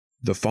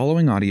The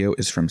following audio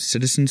is from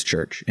Citizens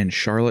Church in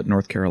Charlotte,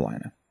 North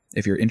Carolina.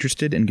 If you're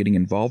interested in getting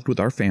involved with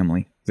our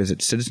family, visit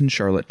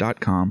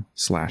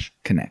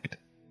citizenscharlotte.com/connect.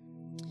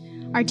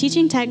 Our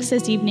teaching text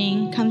this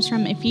evening comes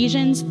from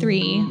Ephesians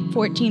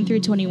 3:14 through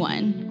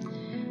 21.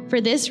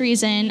 For this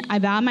reason, I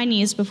bow my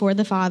knees before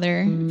the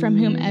Father, from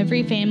whom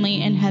every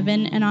family in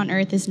heaven and on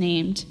earth is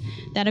named,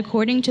 that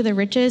according to the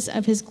riches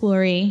of his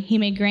glory, he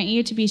may grant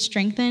you to be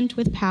strengthened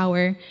with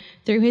power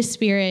through his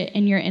Spirit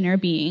in your inner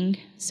being,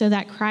 so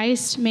that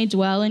Christ may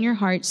dwell in your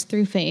hearts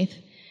through faith,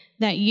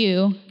 that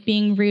you,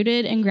 being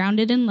rooted and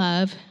grounded in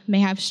love, may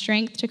have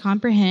strength to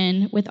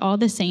comprehend with all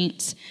the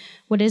saints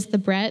what is the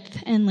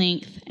breadth and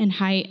length and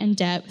height and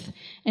depth,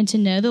 and to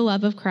know the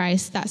love of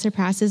Christ that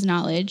surpasses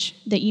knowledge,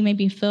 that you may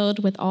be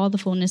filled with all the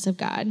fullness of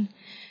God.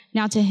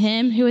 Now to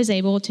him who is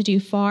able to do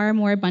far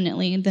more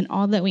abundantly than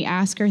all that we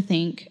ask or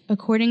think,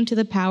 according to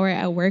the power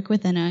at work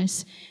within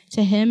us,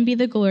 to him be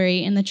the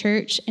glory in the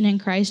church and in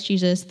Christ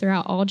Jesus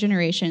throughout all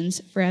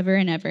generations, forever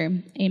and ever.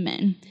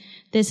 Amen.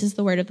 This is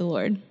the word of the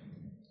Lord.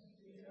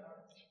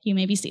 You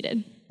may be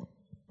seated. Well,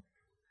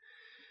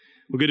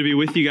 good to be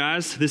with you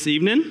guys this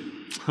evening.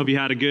 Hope you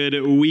had a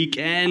good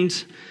weekend.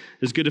 It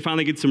was good to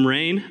finally get some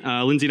rain.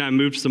 Lindsay and I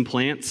moved some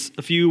plants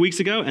a few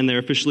weeks ago, and they're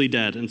officially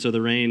dead. And so the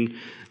rain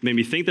made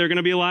me think they're going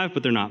to be alive,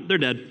 but they're not. They're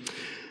dead.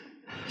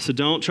 So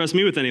don't trust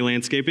me with any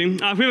landscaping.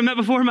 If we haven't met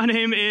before, my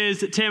name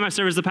is Tim. I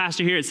serve as the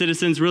pastor here at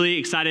Citizens. Really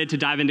excited to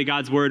dive into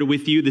God's Word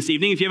with you this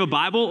evening. If you have a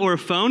Bible or a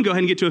phone, go ahead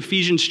and get to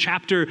Ephesians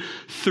chapter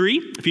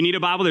 3. If you need a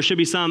Bible, there should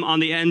be some on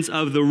the ends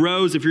of the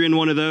rows. If you're in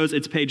one of those,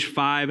 it's page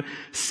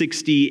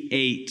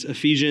 568.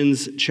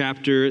 Ephesians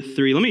chapter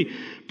 3. Let me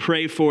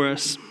pray for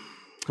us.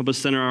 Help us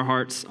center our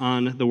hearts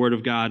on the Word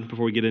of God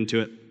before we get into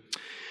it.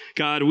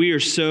 God, we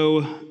are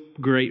so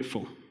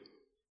grateful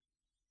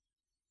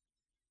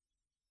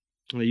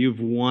that you've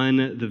won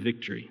the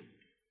victory.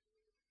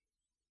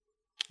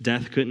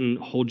 Death couldn't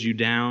hold you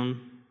down.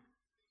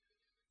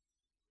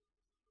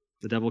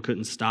 The devil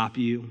couldn't stop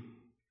you.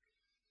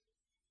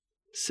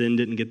 Sin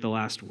didn't get the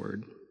last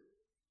word.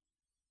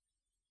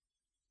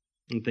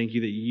 And thank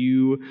you that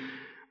you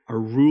are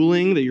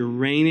ruling, that you're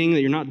reigning,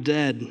 that you're not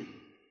dead.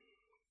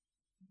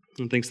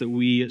 And thanks that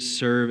we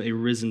serve a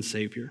risen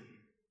Savior,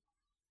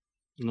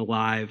 an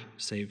alive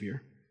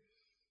Savior.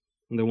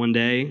 And that one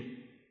day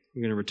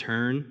you're going to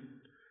return.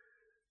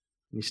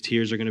 These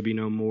tears are going to be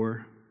no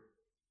more.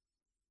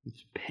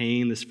 This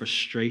pain, this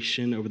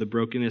frustration over the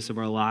brokenness of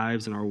our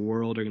lives and our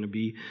world are going to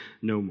be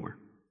no more.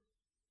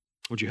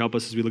 Would you help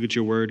us as we look at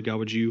your word? God,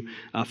 would you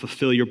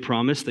fulfill your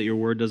promise that your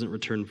word doesn't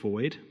return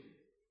void?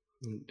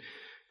 And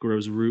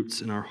grows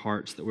roots in our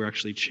hearts that we're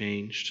actually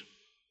changed.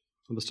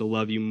 Help us to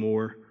love you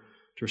more,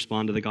 to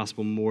respond to the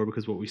gospel more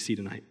because of what we see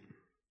tonight.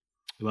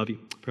 We love you.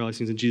 Pray all these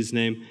things in Jesus'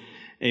 name.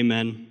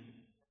 Amen.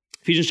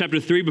 Ephesians chapter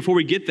 3, before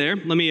we get there,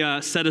 let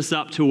me set us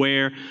up to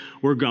where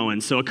we're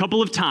going. So a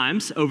couple of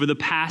times over the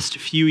past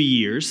few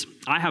years,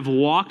 I have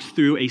walked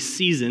through a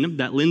season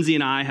that Lindsay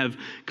and I have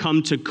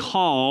come to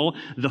call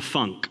the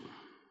funk.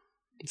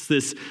 It's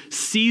this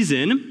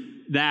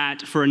season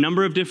that, for a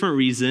number of different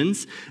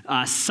reasons,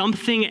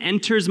 something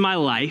enters my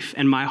life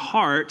and my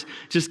heart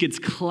just gets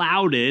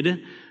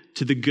clouded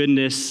to the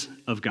goodness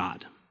of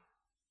God.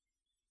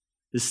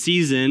 The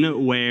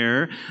season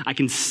where I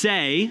can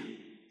say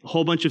a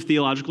whole bunch of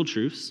theological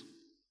truths.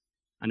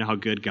 I know how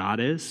good God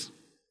is.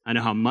 I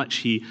know how much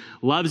he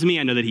loves me.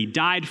 I know that he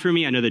died for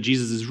me. I know that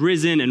Jesus is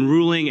risen and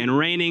ruling and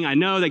reigning. I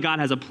know that God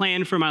has a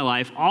plan for my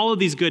life, all of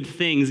these good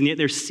things, and yet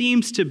there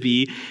seems to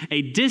be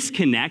a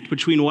disconnect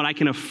between what I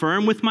can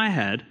affirm with my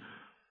head,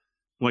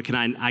 what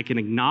I can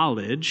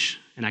acknowledge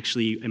and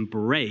actually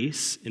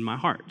embrace in my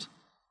heart.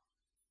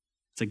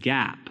 It's a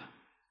gap.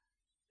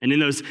 And in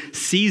those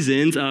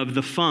seasons of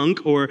the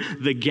funk or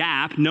the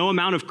gap, no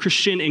amount of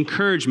Christian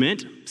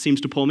encouragement seems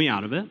to pull me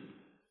out of it.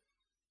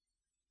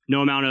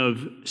 No amount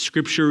of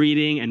scripture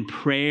reading and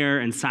prayer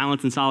and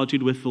silence and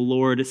solitude with the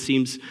Lord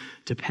seems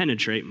to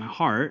penetrate my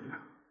heart.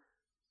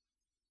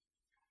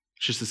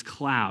 It's just this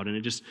cloud, and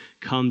it just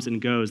comes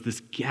and goes,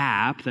 this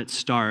gap that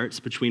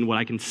starts between what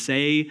I can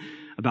say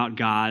about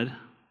God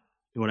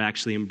and what I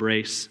actually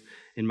embrace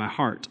in my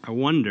heart. I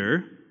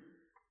wonder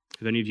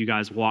if any of you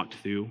guys walked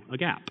through a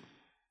gap.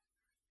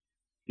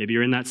 Maybe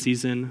you're in that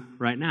season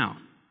right now.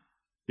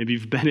 Maybe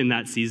you've been in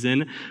that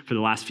season for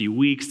the last few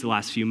weeks, the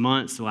last few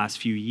months, the last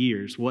few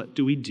years. What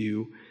do we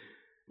do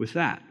with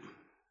that?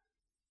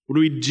 What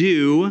do we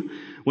do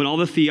when all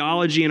the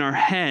theology in our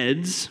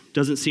heads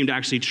doesn't seem to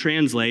actually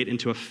translate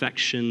into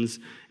affections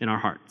in our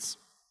hearts?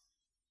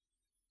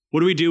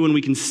 What do we do when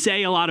we can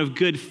say a lot of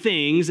good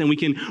things and we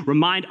can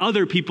remind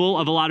other people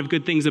of a lot of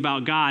good things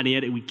about God, and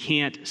yet we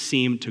can't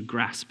seem to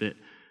grasp it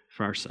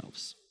for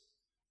ourselves?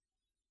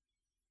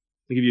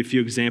 I'll give you a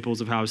few examples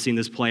of how I've seen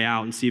this play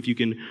out and see if you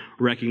can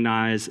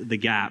recognize the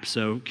gap.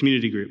 So,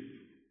 community group.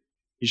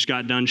 You just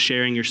got done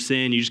sharing your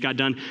sin. You just got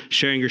done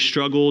sharing your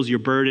struggles, your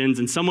burdens,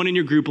 and someone in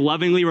your group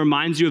lovingly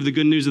reminds you of the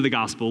good news of the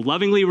gospel,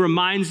 lovingly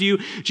reminds you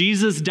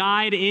Jesus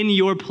died in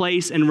your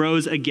place and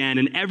rose again.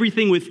 And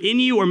everything within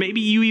you, or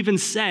maybe you even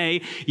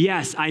say,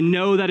 yes, I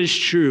know that is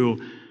true,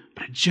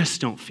 but I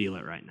just don't feel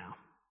it right now.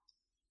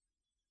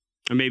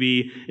 Or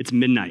maybe it's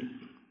midnight.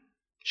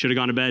 Should have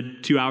gone to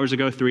bed 2 hours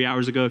ago, 3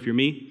 hours ago if you're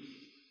me.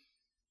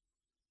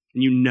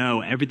 And you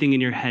know everything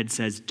in your head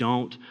says,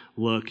 don't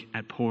look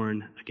at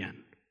porn again.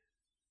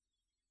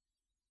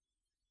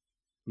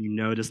 You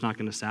know it's not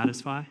going to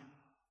satisfy,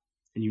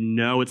 and you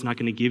know it's not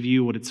going to give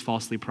you what it's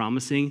falsely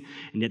promising,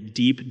 and yet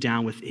deep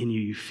down within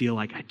you, you feel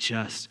like, I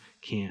just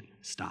can't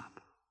stop.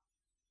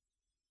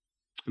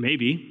 Or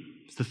maybe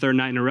it's the third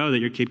night in a row that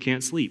your kid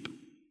can't sleep.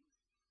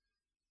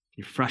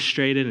 You're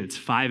frustrated, and it's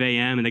 5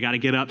 a.m., and they got to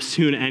get up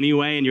soon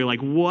anyway, and you're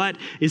like, what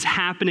is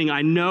happening?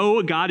 I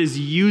know God is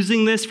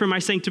using this for my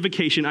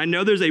sanctification. I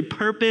know there's a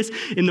purpose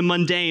in the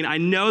mundane. I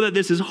know that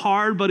this is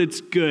hard, but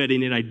it's good,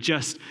 and yet I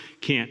just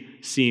can't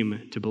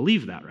seem to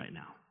believe that right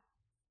now.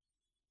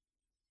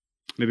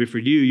 Maybe for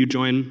you, you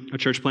join a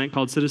church plant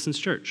called Citizens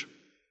Church.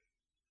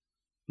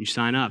 You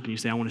sign up, and you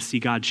say, I want to see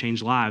God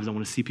change lives. I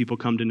want to see people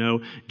come to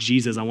know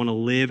Jesus. I want to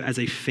live as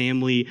a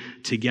family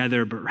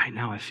together, but right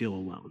now I feel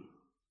alone.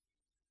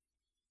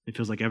 It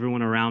feels like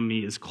everyone around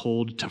me is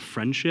cold to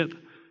friendship,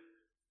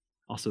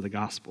 also the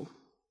gospel. What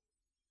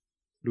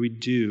do we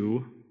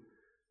do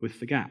with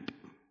the gap?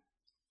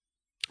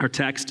 Our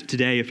text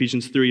today,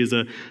 Ephesians 3, is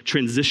a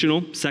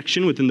transitional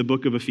section within the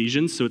book of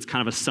Ephesians, so it's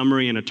kind of a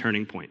summary and a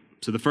turning point.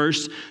 So the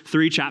first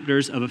 3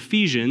 chapters of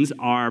Ephesians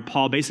are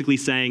Paul basically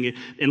saying,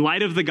 in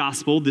light of the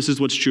gospel, this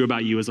is what's true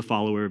about you as a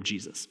follower of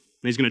Jesus.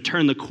 And he's going to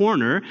turn the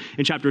corner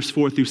in chapters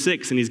 4 through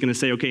 6, and he's going to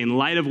say, okay, in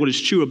light of what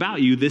is true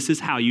about you, this is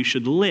how you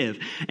should live.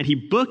 And he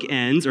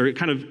bookends, or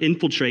kind of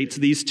infiltrates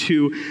these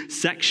 2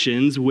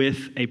 sections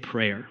with a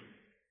prayer.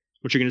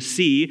 What you're going to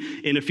see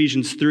in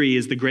Ephesians 3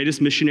 is the greatest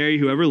missionary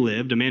who ever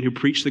lived, a man who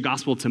preached the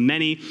gospel to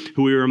many,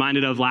 who we were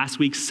reminded of last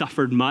week,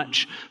 suffered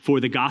much for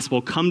the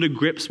gospel, come to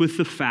grips with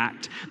the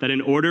fact that in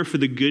order for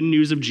the good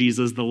news of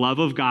Jesus, the love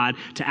of God,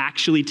 to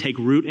actually take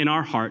root in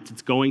our hearts,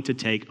 it's going to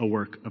take a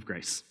work of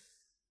grace.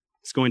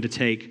 It's going to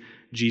take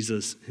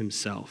Jesus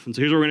himself. And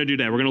so here's what we're going to do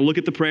today. We're going to look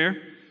at the prayer,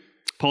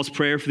 Paul's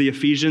prayer for the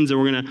Ephesians, and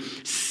we're going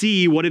to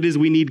see what it is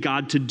we need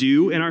God to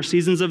do in our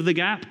seasons of the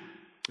gap.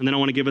 And then I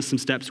want to give us some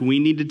steps we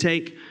need to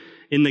take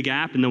in the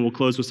gap, and then we'll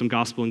close with some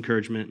gospel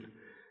encouragement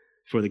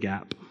for the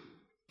gap.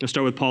 I'll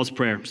start with Paul's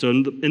prayer. So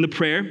in the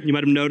prayer, you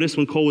might have noticed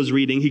when Cole was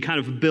reading, he kind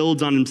of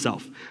builds on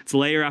himself. It's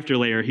layer after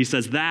layer. He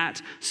says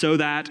that, so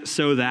that,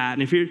 so that.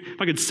 And if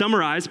I could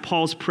summarize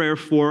Paul's prayer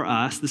for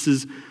us, this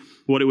is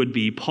what it would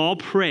be. Paul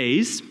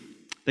prays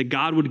that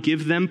God would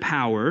give them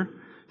power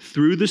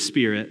through the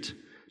Spirit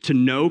to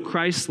know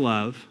Christ's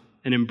love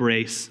and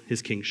embrace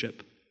his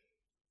kingship.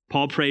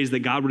 Paul prays that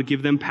God would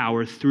give them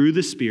power through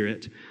the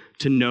Spirit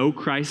to know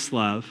Christ's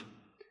love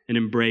and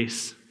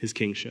embrace his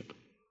kingship.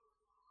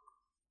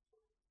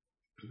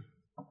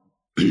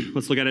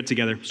 Let's look at it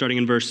together, starting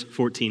in verse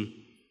 14.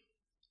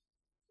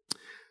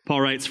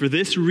 Paul writes, "For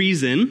this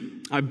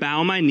reason I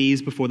bow my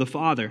knees before the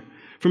Father,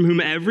 from whom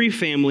every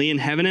family in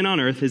heaven and on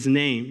earth is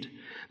named,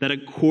 that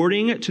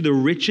according to the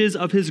riches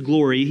of his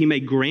glory he may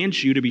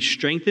grant you to be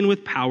strengthened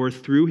with power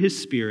through his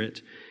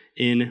Spirit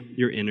in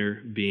your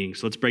inner being."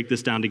 So let's break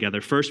this down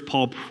together. First,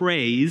 Paul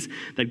prays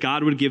that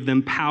God would give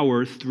them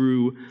power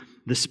through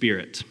the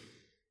Spirit.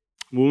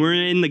 When we're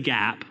in the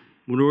gap,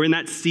 when we're in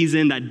that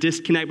season, that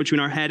disconnect between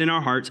our head and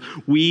our hearts,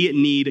 we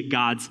need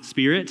God's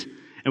Spirit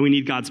and we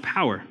need God's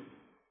power.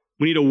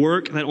 We need a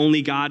work that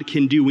only God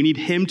can do. We need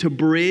him to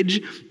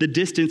bridge the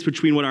distance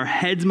between what our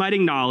heads might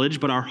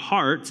acknowledge, but our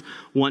hearts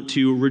want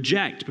to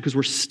reject because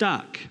we're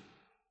stuck.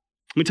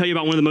 Let me tell you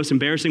about one of the most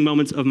embarrassing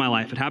moments of my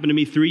life. It happened to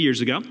me 3 years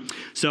ago.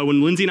 So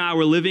when Lindsay and I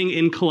were living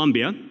in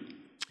Columbia,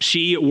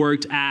 she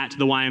worked at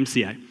the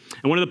YMCA.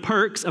 And one of the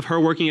perks of her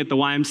working at the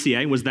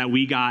YMCA was that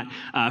we got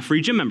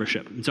free gym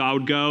membership. And so I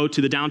would go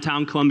to the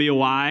downtown Columbia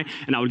Y,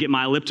 and I would get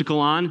my elliptical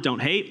on,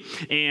 don't hate,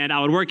 and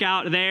I would work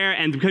out there.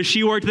 And because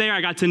she worked there,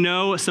 I got to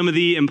know some of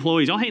the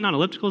employees. Y'all hating on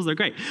ellipticals? They're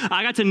great.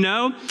 I got to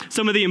know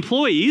some of the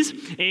employees.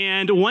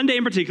 And one day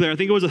in particular, I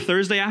think it was a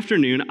Thursday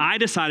afternoon, I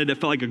decided it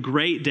felt like a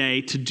great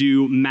day to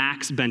do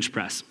max bench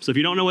press. So if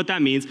you don't know what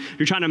that means,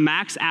 you're trying to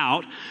max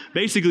out.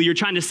 Basically, you're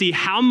trying to see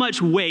how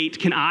much weight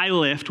can I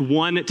lift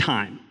one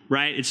time.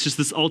 Right? It's just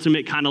this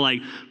ultimate kind of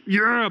like,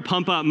 you're a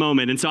pump up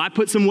moment. And so I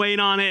put some weight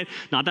on it,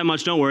 not that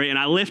much, don't worry. And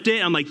I lift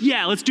it. I'm like,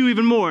 yeah, let's do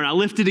even more. And I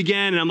lift it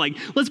again. And I'm like,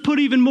 let's put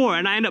even more.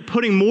 And I end up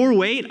putting more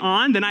weight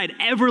on than I had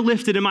ever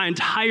lifted in my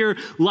entire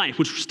life,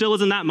 which still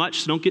isn't that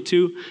much. So don't get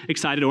too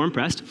excited or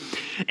impressed.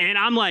 And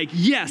I'm like,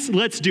 yes,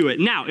 let's do it.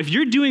 Now, if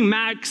you're doing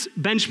max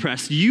bench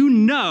press, you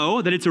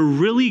know that it's a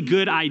really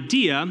good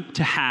idea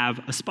to have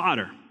a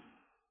spotter.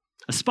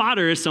 A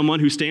spotter is someone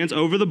who stands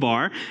over the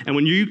bar, and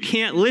when you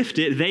can't lift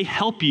it, they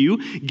help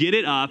you get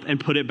it up and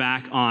put it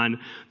back on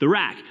the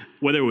rack.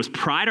 Whether it was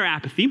pride or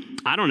apathy,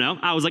 I don't know.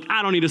 I was like,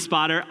 I don't need a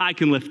spotter. I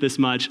can lift this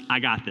much. I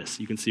got this.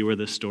 You can see where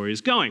this story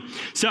is going.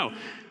 So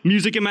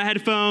music in my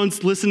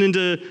headphones, listening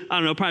to, I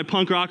don't know, probably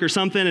punk rock or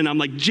something, and I'm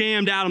like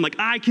jammed out. I'm like,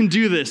 I can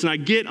do this. And I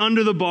get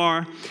under the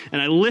bar,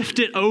 and I lift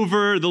it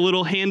over the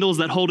little handles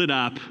that hold it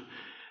up,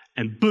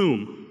 and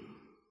boom,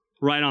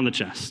 right on the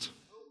chest.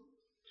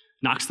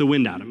 Knocks the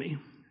wind out of me.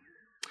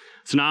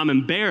 So now I'm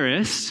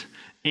embarrassed,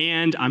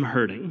 and I'm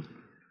hurting,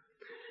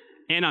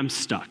 and I'm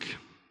stuck.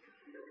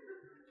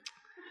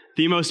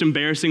 The most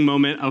embarrassing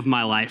moment of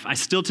my life. I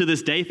still to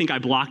this day think I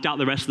blocked out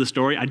the rest of the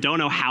story. I don't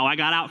know how I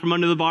got out from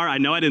under the bar. I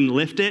know I didn't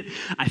lift it.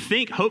 I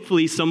think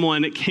hopefully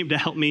someone came to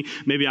help me.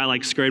 Maybe I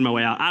scurried my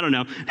way out. I don't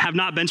know. Have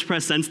not bench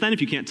pressed since then,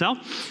 if you can't tell.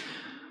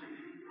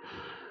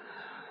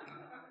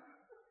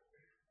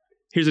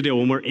 Here's the deal.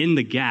 When we're in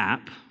the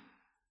gap,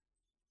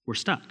 we're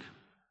stuck.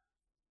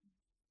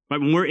 Right?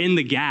 When we're in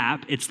the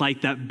gap, it's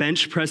like that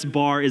bench press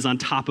bar is on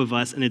top of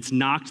us and it's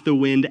knocked the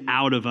wind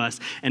out of us,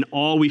 and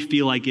all we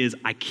feel like is,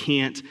 I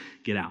can't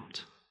get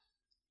out.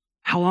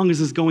 How long is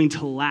this going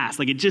to last?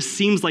 Like, it just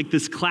seems like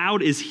this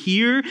cloud is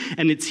here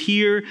and it's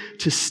here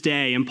to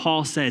stay. And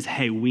Paul says,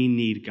 hey, we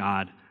need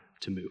God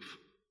to move.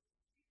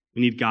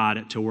 We need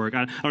God to work.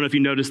 I don't know if you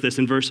noticed this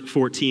in verse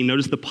 14.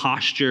 Notice the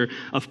posture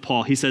of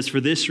Paul. He says,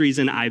 for this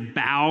reason, I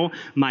bow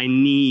my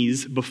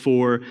knees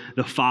before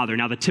the Father.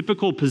 Now, the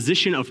typical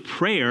position of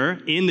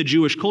prayer in the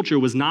Jewish culture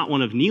was not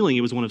one of kneeling.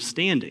 It was one of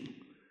standing.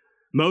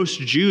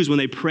 Most Jews, when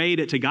they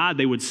prayed to God,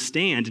 they would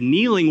stand.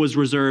 Kneeling was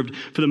reserved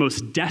for the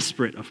most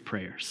desperate of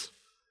prayers,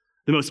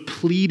 the most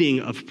pleading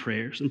of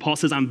prayers. And Paul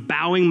says, I'm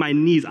bowing my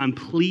knees. I'm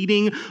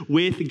pleading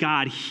with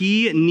God.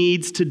 He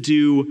needs to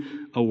do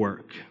a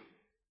work.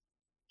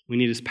 We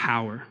need his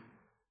power,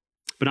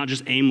 but not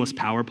just aimless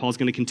power. Paul's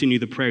going to continue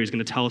the prayer. He's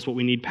going to tell us what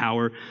we need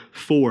power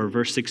for.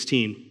 Verse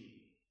 16,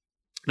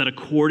 that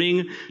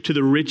according to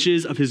the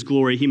riches of his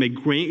glory, he may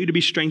grant you to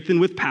be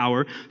strengthened with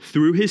power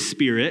through his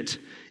Spirit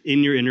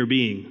in your inner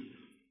being,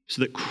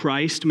 so that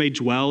Christ may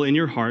dwell in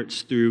your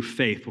hearts through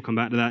faith. We'll come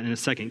back to that in a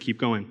second. Keep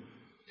going.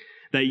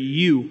 That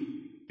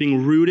you,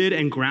 being rooted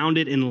and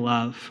grounded in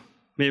love,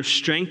 may have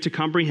strength to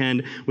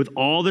comprehend with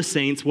all the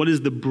saints what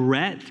is the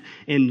breadth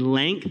and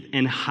length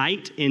and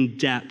height and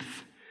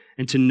depth,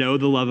 and to know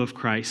the love of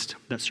Christ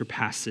that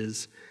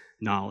surpasses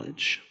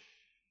knowledge.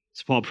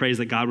 So Paul prays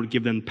that God would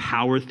give them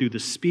power through the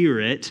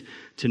Spirit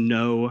to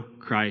know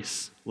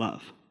Christ's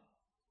love.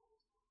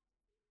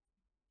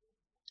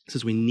 He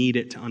says we need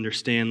it to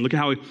understand. Look at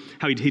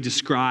how he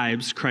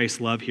describes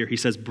Christ's love here. He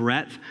says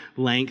breadth,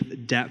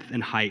 length, depth,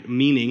 and height,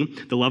 meaning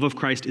the love of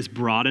Christ is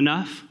broad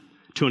enough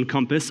to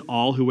encompass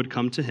all who would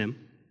come to him.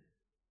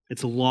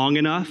 It's long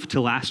enough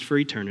to last for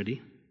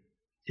eternity.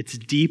 It's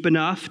deep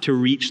enough to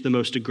reach the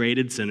most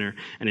degraded sinner,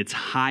 and it's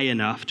high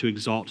enough to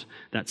exalt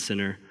that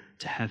sinner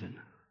to heaven.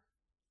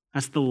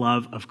 That's the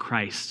love of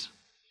Christ.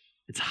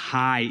 It's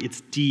high,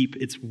 it's deep,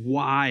 it's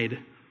wide.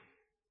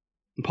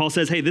 And Paul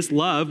says, hey, this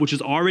love, which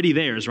is already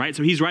theirs, right?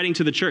 So he's writing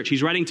to the church.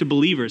 He's writing to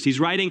believers. He's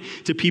writing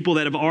to people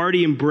that have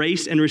already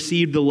embraced and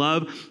received the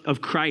love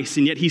of Christ.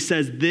 And yet he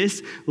says,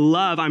 this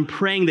love, I'm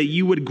praying that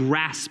you would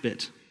grasp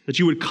it, that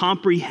you would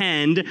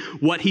comprehend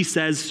what he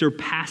says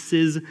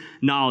surpasses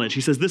knowledge.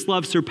 He says, this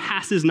love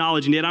surpasses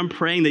knowledge, and yet I'm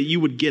praying that you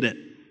would get it.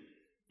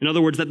 In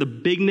other words, that the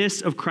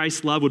bigness of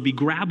Christ's love would be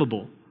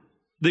grabbable.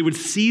 They would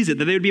seize it,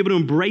 that they would be able to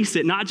embrace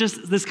it, not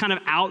just this kind of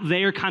out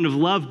there kind of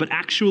love, but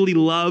actually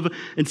love,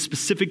 and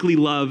specifically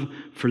love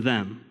for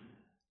them.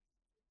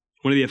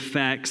 One of the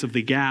effects of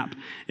the gap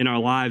in our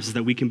lives is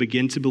that we can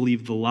begin to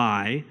believe the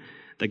lie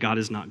that God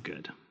is not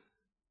good,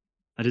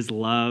 that his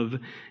love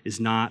is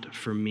not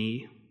for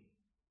me.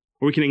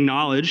 Or we can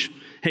acknowledge,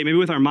 hey, maybe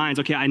with our minds,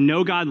 okay, I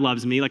know God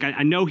loves me. Like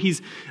I know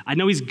he's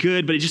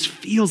good, but it just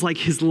feels like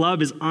his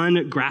love is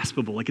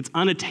ungraspable, like it's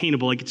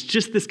unattainable, like it's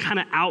just this kind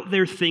of out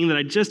there thing that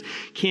I just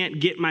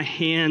can't get my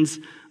hands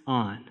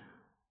on.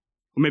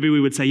 Or maybe we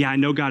would say, yeah, I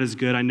know God is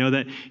good. I know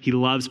that he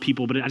loves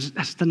people, but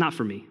that's not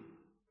for me.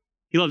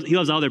 He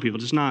loves other people,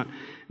 just not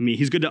me.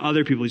 He's good to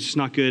other people. He's just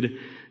not good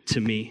to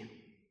me.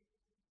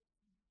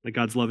 Like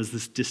God's love is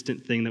this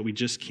distant thing that we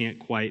just can't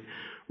quite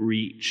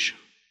reach.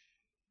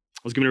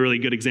 I was given a really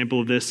good example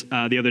of this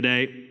the other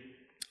day.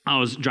 I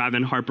was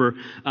driving Harper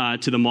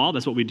to the mall.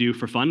 That's what we do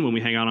for fun when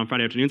we hang out on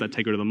Friday afternoons. I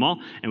take her to the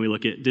mall, and we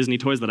look at Disney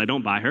toys that I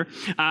don't buy her.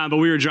 But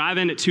we were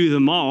driving to the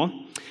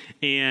mall,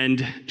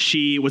 and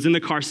she was in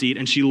the car seat,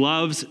 and she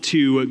loves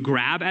to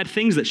grab at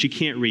things that she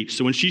can't reach.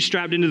 So when she's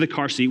strapped into the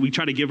car seat, we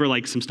try to give her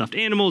like some stuffed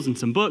animals and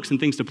some books and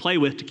things to play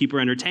with to keep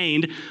her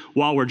entertained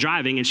while we're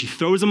driving, and she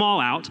throws them all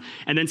out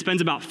and then spends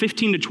about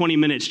 15 to 20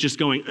 minutes just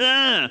going,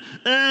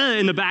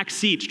 in the back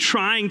seat,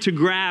 trying to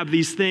grab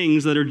these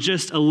things that are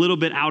just a little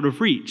bit out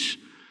of reach.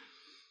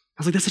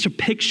 I was like, that's such a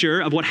picture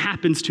of what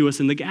happens to us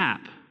in the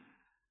gap,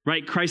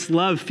 right? Christ's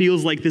love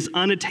feels like this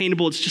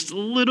unattainable. It's just a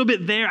little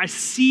bit there. I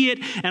see it,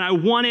 and I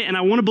want it, and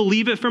I want to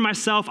believe it for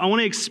myself. I want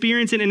to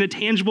experience it in a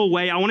tangible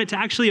way. I want it to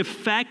actually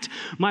affect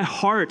my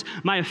heart,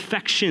 my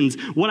affections,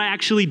 what I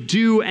actually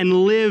do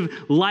and live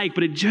like,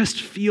 but it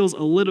just feels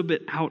a little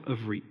bit out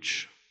of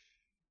reach,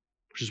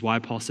 which is why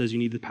Paul says you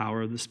need the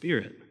power of the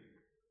Spirit.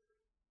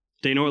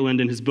 Dane Ortland,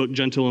 in his book,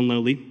 Gentle and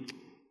Lowly,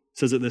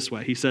 says it this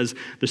way. He says,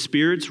 the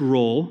Spirit's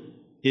role,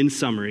 in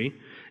summary,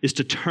 is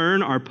to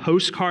turn our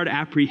postcard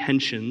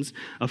apprehensions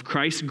of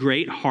Christ's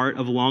great heart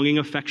of longing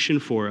affection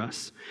for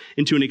us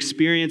into an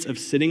experience of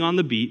sitting on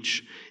the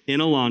beach,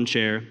 in a lawn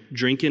chair,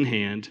 drink in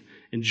hand,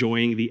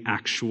 enjoying the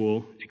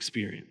actual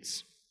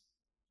experience.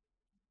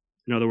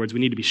 In other words, we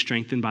need to be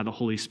strengthened by the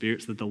Holy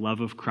Spirit so that the love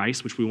of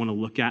Christ, which we want to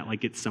look at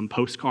like it's some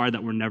postcard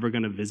that we're never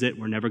going to visit,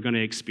 we're never going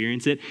to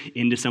experience it,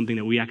 into something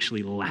that we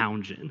actually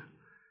lounge in.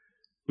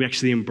 We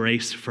actually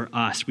embrace for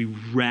us. We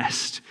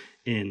rest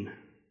in.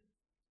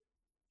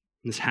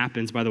 And this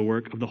happens by the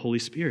work of the Holy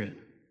Spirit.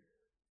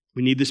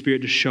 We need the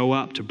Spirit to show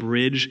up, to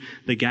bridge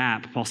the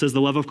gap. Paul says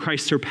the love of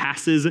Christ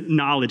surpasses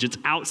knowledge. It's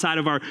outside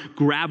of our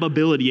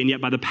grabability, and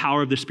yet by the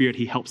power of the Spirit,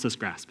 he helps us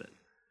grasp it.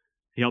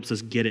 He helps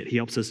us get it. He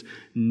helps us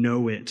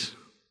know it.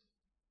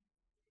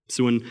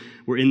 So when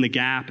we're in the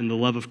gap and the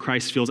love of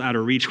Christ feels out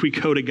of reach, we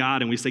go to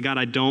God and we say, God,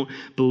 I don't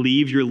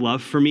believe your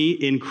love for me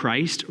in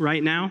Christ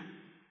right now.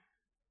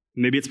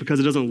 Maybe it's because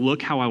it doesn't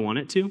look how I want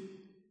it to.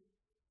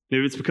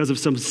 Maybe it's because of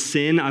some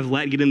sin I've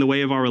let get in the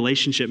way of our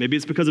relationship. Maybe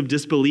it's because of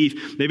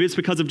disbelief. Maybe it's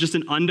because of just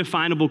an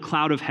undefinable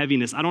cloud of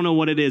heaviness. I don't know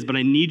what it is, but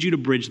I need you to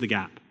bridge the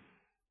gap.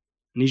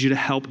 I need you to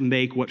help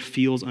make what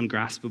feels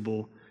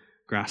ungraspable,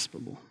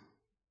 graspable.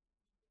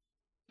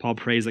 Paul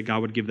prays that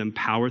God would give them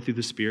power through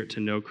the Spirit to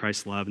know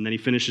Christ's love. And then he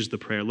finishes the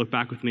prayer. Look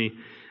back with me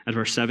at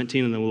verse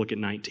 17, and then we'll look at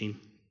 19.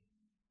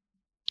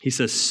 He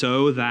says,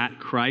 so that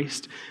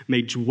Christ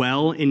may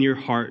dwell in your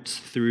hearts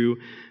through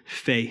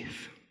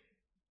faith.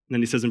 And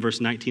then he says in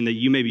verse 19, that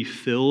you may be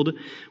filled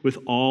with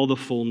all the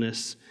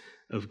fullness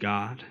of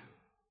God.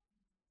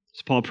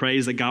 So Paul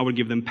prays that God would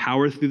give them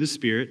power through the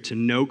Spirit to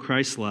know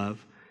Christ's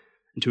love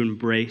and to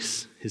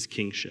embrace his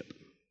kingship.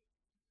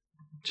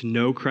 To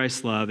know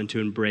Christ's love and to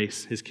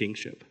embrace his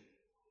kingship.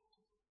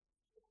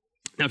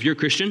 Now, if you're a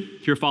Christian,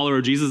 if you're a follower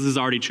of Jesus, this is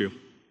already true.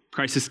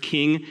 Christ is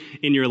king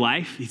in your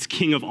life. He's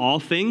king of all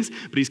things,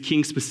 but he's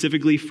king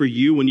specifically for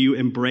you when you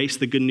embrace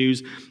the good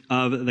news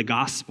of the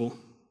gospel.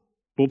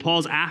 What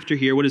Paul's after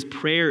here, what his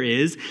prayer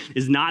is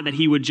not that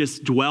he would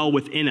just dwell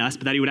within us,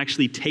 but that he would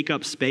actually take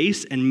up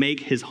space and make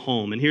his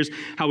home. And here's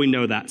how we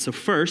know that. So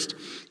first,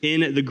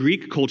 in the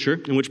Greek culture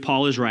in which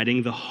Paul is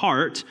writing, the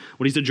heart,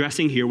 what he's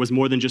addressing here was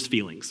more than just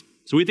feelings.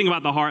 So we think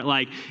about the heart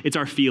like it's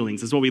our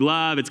feelings. It's what we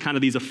love. It's kind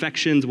of these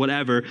affections,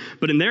 whatever.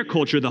 But in their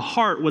culture, the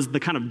heart was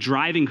the kind of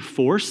driving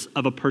force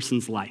of a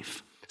person's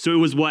life. So it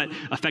was what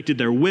affected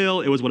their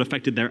will. It was what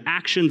affected their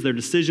actions, their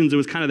decisions. It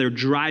was kind of their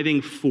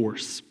driving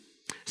force.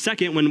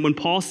 Second, when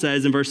Paul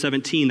says in verse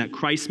 17 that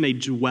Christ may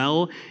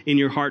dwell in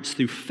your hearts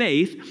through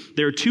faith,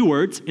 there are two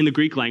words in the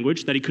Greek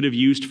language that he could have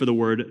used for the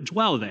word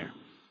dwell there.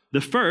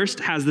 The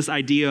first has this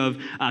idea of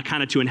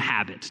kind of to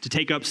inhabit, to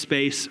take up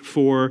space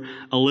for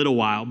a little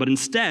while. But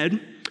instead,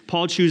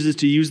 Paul chooses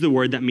to use the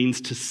word that means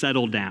to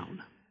settle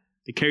down.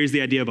 It carries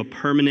the idea of a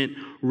permanent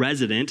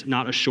resident,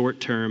 not a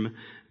short-term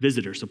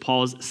visitor. So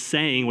Paul's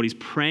saying, what he's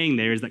praying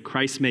there is that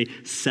Christ may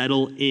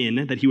settle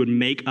in, that he would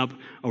make up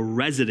a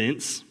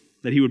residence,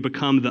 that he would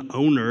become the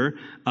owner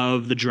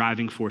of the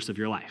driving force of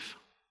your life.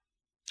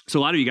 So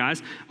a lot of you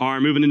guys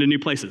are moving into new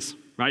places,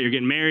 right? You're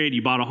getting married,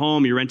 you bought a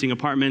home, you're renting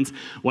apartments,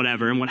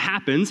 whatever. And what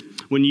happens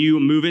when you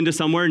move into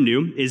somewhere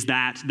new is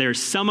that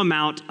there's some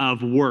amount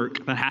of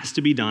work that has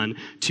to be done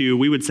to,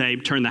 we would say,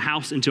 turn the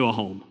house into a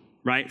home.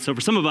 Right? So for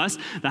some of us,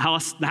 the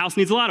house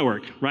needs a lot of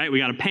work, right? We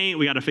got to paint,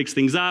 we got to fix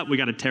things up, we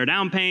got to tear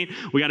down paint,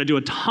 we got to do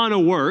a ton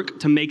of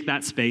work to make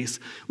that space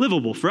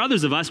livable. For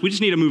others of us, we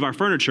just need to move our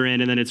furniture in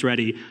and then it's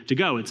ready to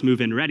go. It's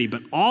move-in ready.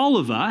 But all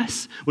of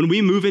us, when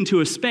we move into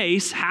a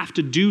space, have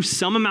to do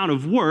some amount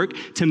of work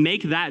to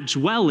make that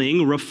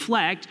dwelling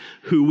reflect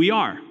who we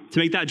are, to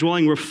make that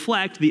dwelling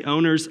reflect the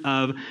owners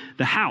of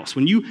the house.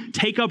 When you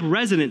take up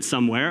residence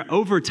somewhere,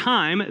 over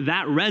time,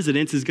 that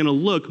residence is going to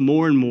look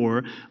more and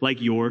more like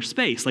your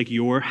space, like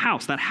your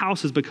house. That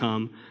house has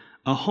become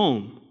a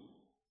home.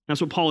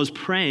 That's what Paul is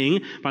praying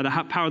by the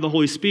power of the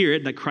Holy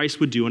Spirit that Christ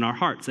would do in our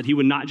hearts, that he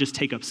would not just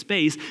take up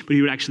space, but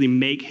he would actually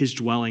make his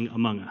dwelling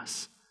among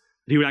us.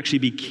 That he would actually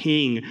be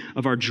king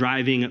of our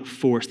driving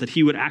force, that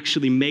he would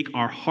actually make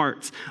our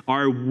hearts,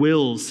 our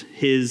wills,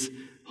 his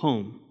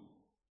home.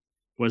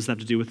 What does that have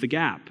to do with the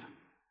gap?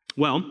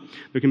 Well,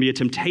 there can be a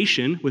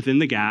temptation within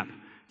the gap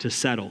to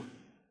settle,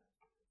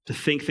 to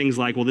think things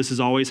like, well, this is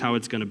always how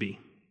it's going to be.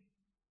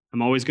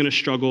 I'm always going to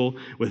struggle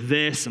with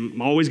this.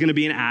 I'm always going to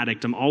be an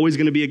addict. I'm always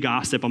going to be a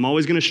gossip. I'm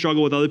always going to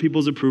struggle with other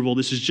people's approval.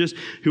 This is just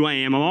who I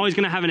am. I'm always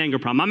going to have an anger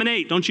problem. I'm an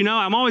 8, don't you know?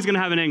 I'm always going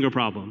to have an anger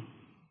problem.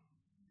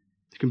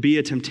 There can be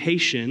a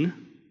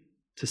temptation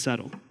to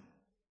settle.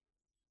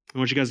 I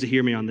want you guys to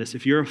hear me on this.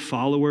 If you're a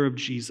follower of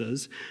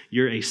Jesus,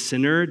 you're a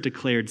sinner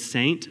declared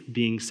saint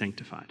being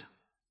sanctified.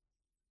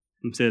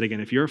 Let me say that again.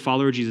 If you're a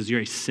follower of Jesus,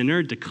 you're a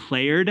sinner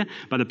declared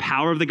by the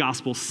power of the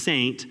gospel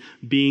saint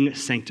being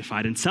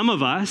sanctified. And some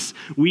of us,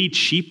 we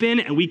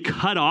cheapen and we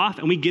cut off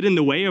and we get in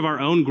the way of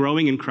our own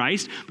growing in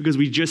Christ because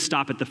we just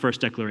stop at the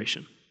first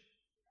declaration.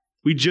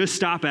 We just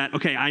stop at,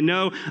 okay, I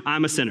know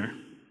I'm a sinner.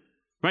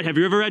 Right? Have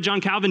you ever read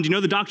John Calvin? Do you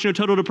know the doctrine of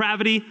total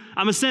depravity?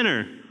 I'm a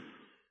sinner.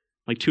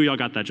 Like 2 of y'all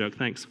got that joke,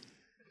 thanks.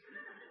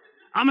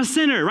 I'm a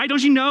sinner, right?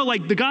 Don't you know,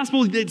 like the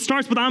gospel, it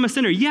starts with I'm a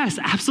sinner. Yes,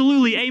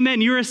 absolutely,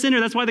 amen, you're a sinner.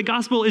 That's why the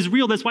gospel is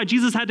real. That's why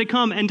Jesus had to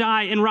come and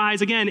die and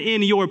rise again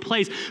in your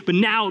place. But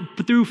now,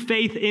 through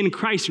faith in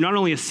Christ, you're not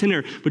only a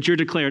sinner, but you're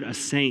declared a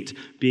saint,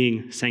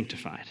 being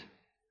sanctified,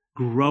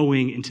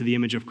 growing into the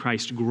image of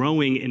Christ,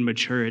 growing in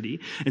maturity.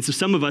 And so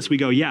some of us, we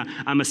go, yeah,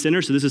 I'm a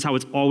sinner, so this is how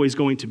it's always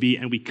going to be.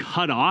 And we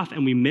cut off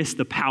and we miss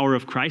the power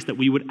of Christ, that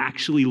we would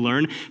actually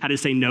learn how to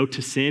say no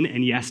to sin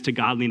and yes to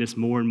godliness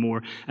more and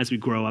more as we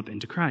grow up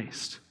into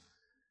Christ.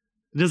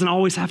 It doesn't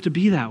always have to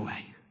be that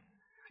way.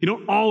 You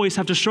don't always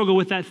have to struggle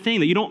with that thing,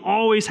 that you don't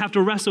always have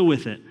to wrestle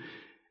with it.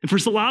 And for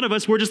a lot of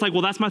us, we're just like,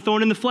 well, that's my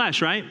thorn in the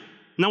flesh, right? Isn't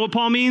that what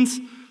Paul means?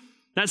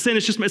 That sin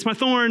is it's my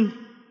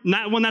thorn. And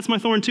that one, that's my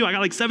thorn too. I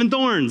got like 7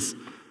 thorns.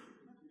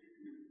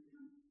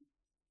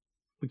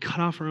 We cut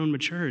off our own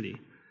maturity.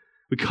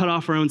 We cut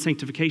off our own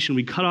sanctification.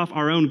 We cut off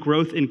our own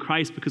growth in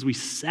Christ because we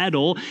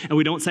settle and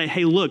we don't say,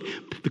 hey, look,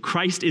 the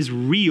Christ is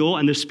real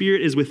and the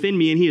Spirit is within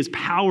me and he is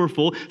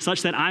powerful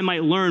such that I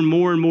might learn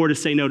more and more to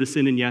say no to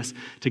sin and yes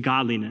to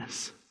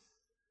godliness.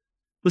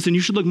 Listen,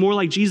 you should look more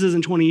like Jesus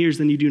in 20 years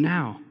than you do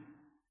now.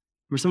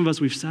 For some of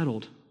us, we've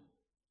settled.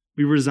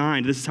 We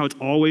resigned. This is how it's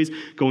always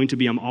going to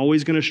be. I'm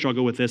always going to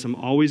struggle with this. I'm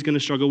always going to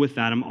struggle with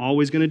that. I'm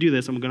always going to do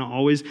this. I'm going to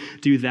always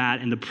do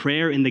that. And the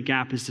prayer in the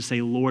gap is to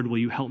say, Lord, will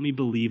you help me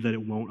believe that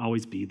it won't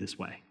always be this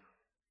way?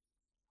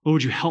 Lord,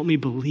 would you help me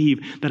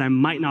believe that I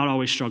might not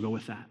always struggle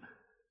with that?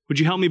 Would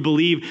you help me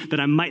believe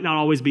that I might not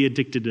always be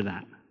addicted to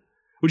that?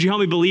 Would you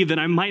help me believe that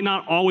I might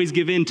not always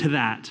give in to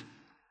that?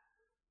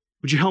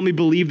 Would you help me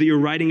believe that you're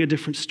writing a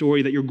different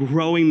story, that you're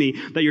growing me,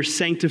 that you're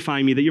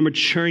sanctifying me, that you're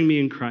maturing me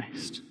in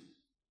Christ?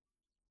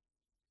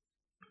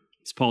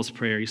 It's Paul's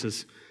prayer.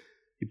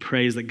 He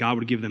prays that God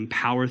would give them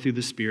power through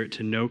the Spirit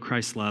to know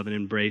Christ's love and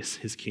embrace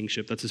his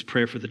kingship. That's his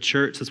prayer for the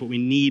church. That's what we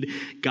need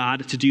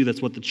God to do.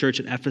 That's what the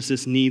church at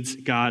Ephesus needs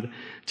God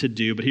to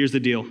do. But here's the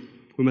deal.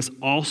 We must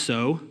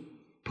also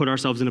put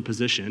ourselves in a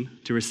position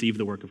to receive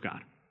the work of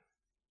God.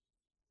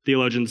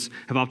 Theologians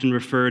have often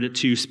referred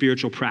to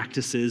spiritual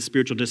practices,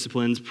 spiritual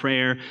disciplines,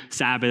 prayer,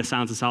 Sabbath,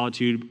 silence and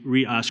solitude,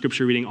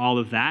 scripture reading, all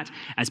of that,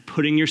 as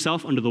putting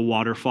yourself under the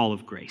waterfall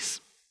of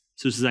grace.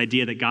 So it's this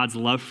idea that God's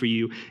love for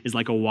you is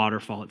like a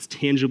waterfall. It's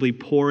tangibly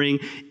pouring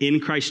in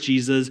Christ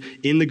Jesus,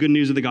 in the good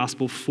news of the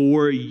gospel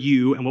for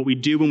you. And what we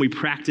do when we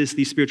practice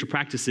these spiritual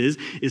practices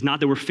is not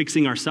that we're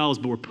fixing ourselves,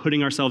 but we're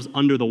putting ourselves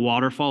under the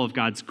waterfall of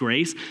God's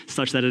grace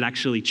such that it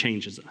actually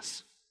changes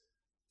us.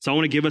 So I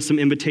want to give us some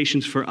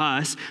invitations for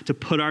us to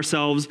put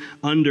ourselves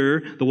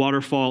under the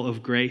waterfall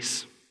of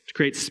grace, to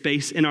create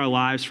space in our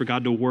lives for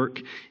God to work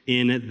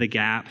in the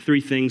gap.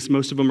 3 things,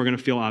 most of them are going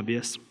to feel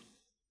obvious.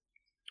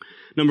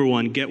 Number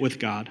 1, get with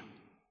God.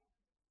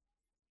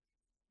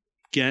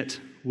 Get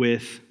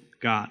with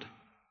God.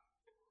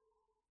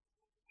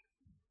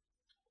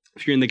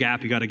 If you're in the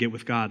gap, you got to get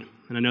with God.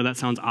 And I know that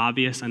sounds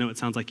obvious. I know it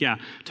sounds like, yeah,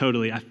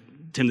 totally.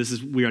 Tim, this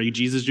is weird. Are you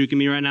Jesus juking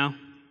me right now?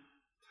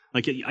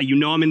 Like, you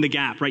know I'm in the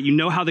gap, right? You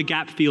know how the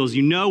gap feels.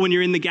 You know when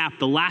you're in the gap,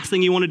 the last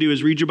thing you want to do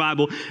is read your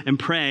Bible and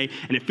pray.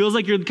 And it feels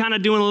like you're kind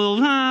of doing a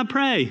little,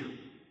 pray.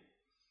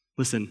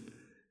 Listen.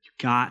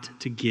 Got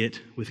to get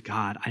with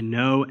God. I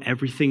know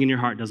everything in your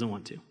heart doesn't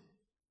want to.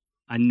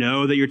 I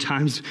know that your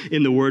times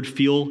in the Word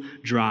feel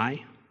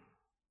dry.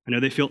 I know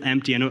they feel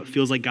empty. I know it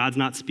feels like God's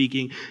not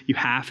speaking. You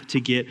have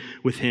to get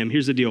with him.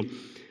 Here's the deal. Let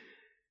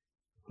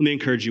me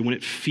encourage you. When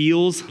it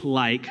feels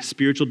like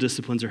spiritual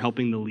disciplines are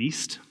helping the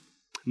least,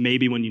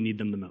 maybe when you need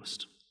them the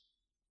most.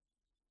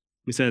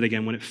 Let me say that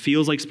again. When it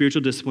feels like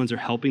spiritual disciplines are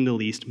helping the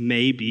least,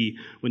 maybe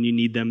when you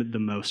need them the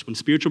most. When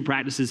spiritual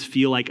practices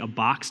feel like a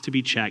box to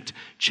be checked,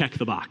 check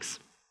the box.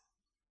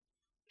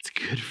 It's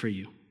good for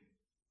you.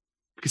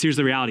 Because here's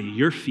the reality.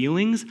 Your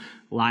feelings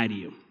lie to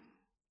you.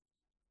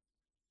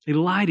 They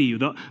lie to you.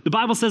 The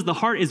Bible says the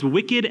heart is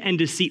wicked and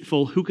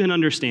deceitful. Who can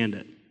understand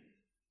it?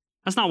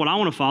 That's not what I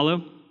want to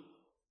follow.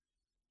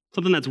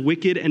 Something that's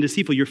wicked and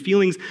deceitful. Your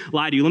feelings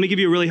lie to you. Let me give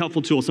you a really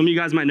helpful tool. Some of you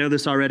guys might know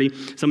this already.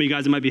 Some of you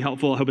guys, it might be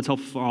helpful. I hope it's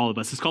helpful for all of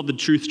us. It's called the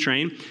Truth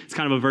Train. It's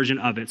kind of a version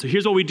of it. So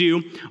here's what we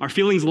do. Our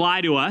feelings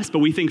lie to us, but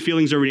we think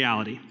feelings are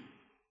reality.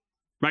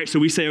 Right? So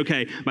we say,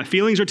 okay, my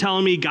feelings are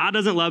telling me God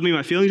doesn't love me.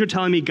 My feelings are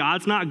telling me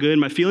God's not good.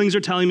 My feelings are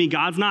telling me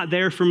God's not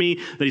there for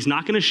me, that he's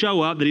not going to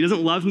show up, that he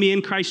doesn't love me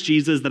in Christ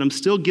Jesus, that I'm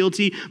still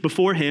guilty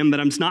before him, that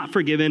I'm not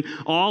forgiven,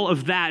 all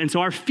of that. And so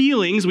our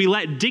feelings, we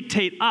let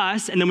dictate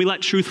us, and then we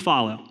let truth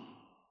follow.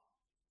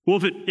 Well,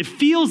 if it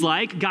feels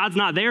like God's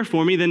not there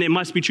for me, then it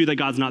must be true that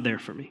God's not there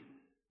for me.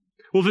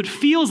 Well, if it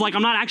feels like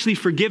I'm not actually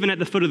forgiven at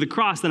the foot of the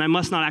cross, then I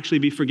must not actually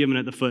be forgiven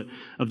at the foot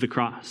of the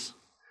cross.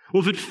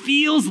 Well, if it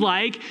feels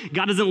like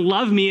God doesn't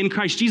love me in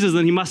Christ Jesus,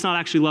 then he must not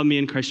actually love me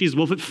in Christ Jesus.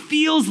 Well, if it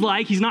feels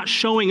like he's not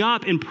showing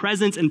up in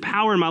presence and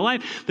power in my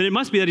life, then it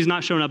must be that he's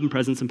not showing up in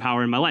presence and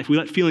power in my life. We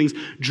let feelings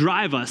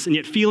drive us, and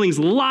yet feelings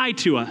lie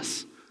to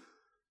us.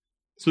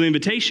 So the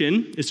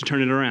invitation is to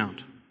turn it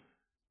around,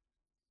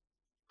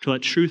 to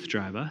let truth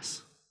drive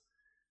us,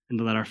 and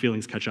to let our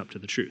feelings catch up to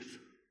the truth.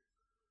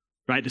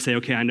 right? To say,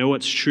 okay, I know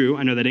what's true.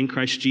 I know that in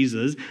Christ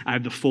Jesus, I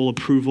have the full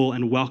approval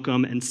and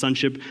welcome and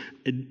sonship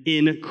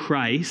in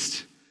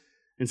Christ.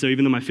 And so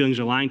even though my feelings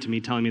are lying to me,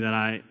 telling me that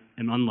I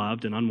am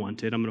unloved and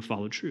unwanted, I'm going to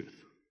follow truth.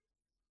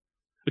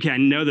 Okay, I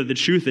know that the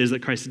truth is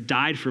that Christ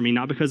died for me,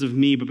 not because of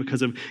me, but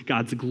because of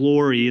God's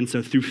glory. And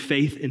so through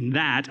faith in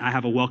that, I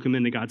have a welcome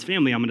into God's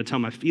family. I'm going to tell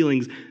my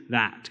feelings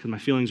that, because my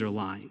feelings are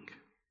lying.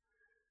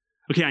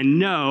 Okay, I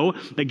know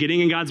that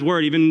getting in God's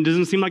word even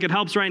doesn't seem like it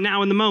helps right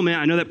now in the moment.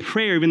 I know that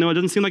prayer, even though it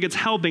doesn't seem like it's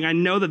helping, I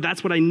know that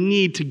that's what I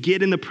need to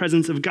get in the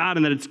presence of God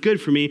and that it's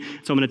good for me,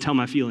 so I'm going to tell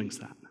my feelings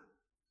that.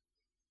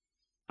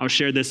 I was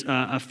shared this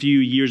a few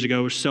years ago.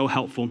 It was so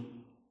helpful.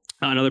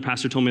 Another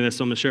pastor told me this,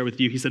 so I'm going to share it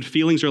with you. He said,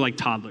 feelings are like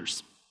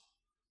toddlers.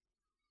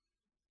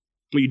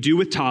 What you do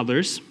with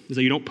toddlers is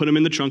that you don't put them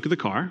in the trunk of the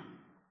car.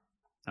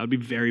 That would be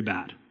very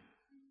bad.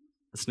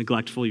 That's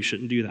neglectful. You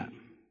shouldn't do that.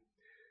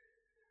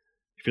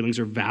 Your feelings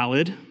are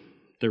valid.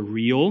 They're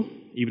real,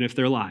 even if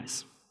they're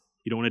lies.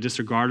 You don't want to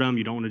disregard them.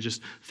 You don't want to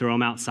just throw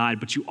them outside,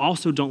 but you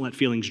also don't let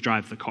feelings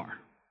drive the car.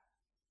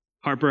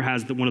 Harper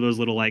has one of those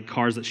little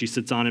cars that she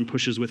sits on and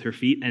pushes with her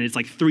feet, and it's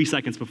 3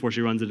 seconds before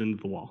she runs it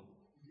into the wall.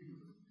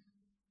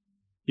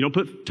 You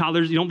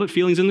don't put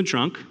feelings in the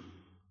trunk.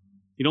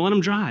 You don't let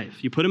them drive.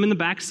 You put them in the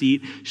back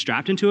seat,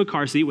 strapped into a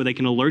car seat where they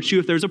can alert you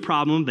if there's a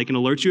problem. They can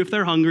alert you if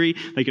they're hungry.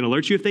 They can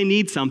alert you if they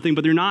need something,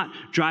 but they're not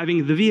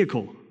driving the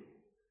vehicle.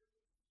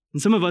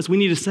 And some of us, we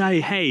need to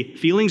say, hey,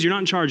 feelings, you're not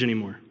in charge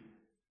anymore.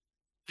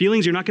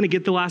 Feelings, you're not going to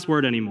get the last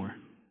word anymore.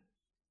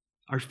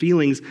 Our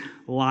feelings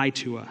lie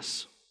to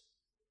us.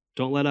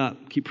 Don't let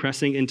up. Keep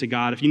pressing into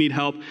God. If you need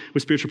help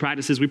with spiritual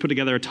practices, we put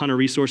together a ton of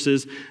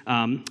resources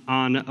on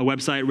a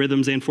website,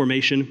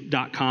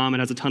 rhythmsandformation.com. It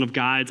has a ton of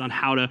guides on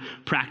how to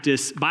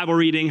practice Bible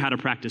reading, how to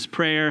practice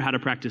prayer, how to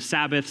practice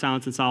Sabbath,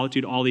 silence and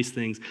solitude, all these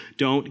things.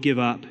 Don't give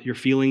up. Your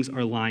feelings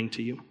are lying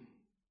to you.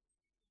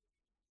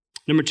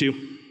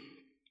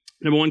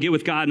 Number one, get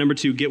with God. Number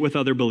two, get with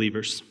other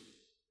believers.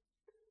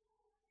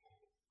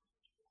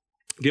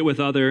 Get with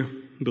other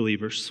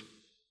believers.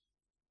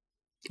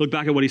 Look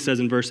back at what he says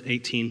in verse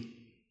 18.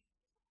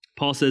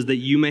 Paul says that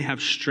you may have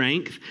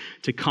strength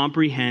to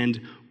comprehend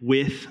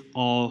with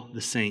all the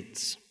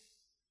saints.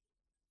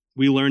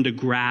 We learn to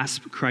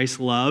grasp Christ's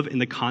love in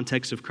the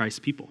context of Christ's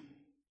people.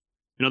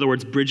 In other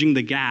words, bridging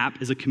the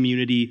gap is a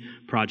community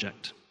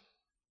project.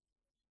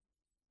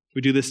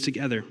 We do this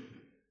together.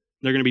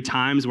 There are going to be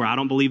times where I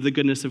don't believe the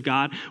goodness of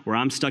God, where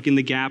I'm stuck in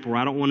the gap, where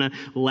I don't want to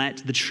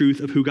let the truth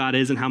of who God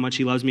is and how much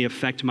he loves me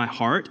affect my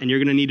heart. And you're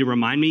going to need to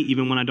remind me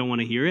even when I don't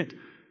want to hear it.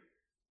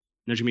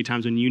 There's going to be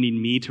times when you need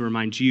me to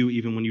remind you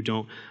even when you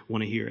don't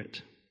want to hear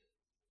it.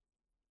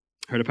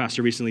 I heard a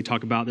pastor recently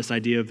talk about this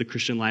idea of the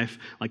Christian life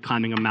like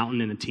climbing a mountain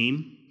in a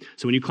team.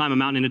 So when you climb a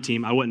mountain in a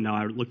team, I wouldn't know,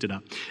 I looked it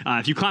up.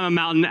 If you climb a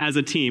mountain as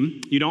a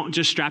team, you don't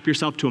just strap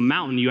yourself to a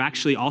mountain, you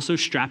actually also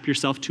strap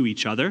yourself to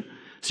each other.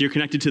 So you're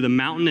connected to the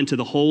mountain and to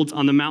the holds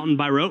on the mountain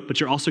by rope, but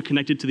you're also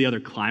connected to the other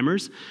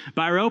climbers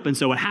by rope. And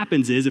so what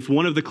happens is if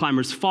one of the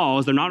climbers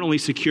falls, they're not only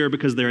secure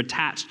because they're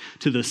attached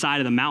to the side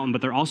of the mountain,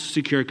 but they're also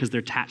secure because they're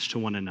attached to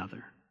one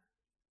another.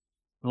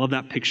 I love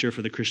that picture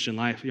for the Christian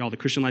life. Y'all, the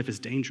Christian life is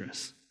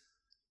dangerous.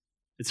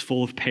 It's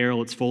full of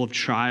peril, it's full of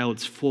trial,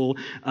 it's full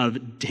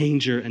of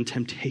danger and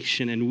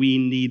temptation, and we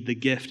need the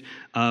gift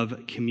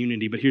of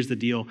community. But here's the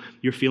deal.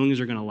 Your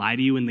feelings are going to lie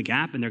to you in the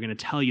gap, and they're going to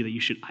tell you that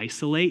you should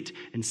isolate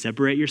and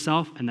separate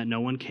yourself, and that no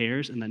one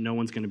cares, and that no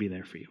one's going to be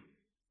there for you.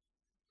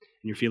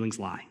 And your feelings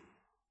lie.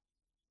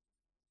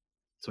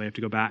 So you have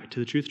to go back to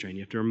the truth train.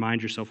 You have to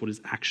remind yourself what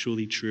is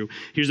actually true.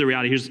 Here's the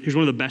reality. Here's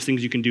one of the best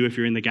things you can do if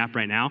you're in the gap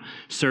right now.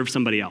 Serve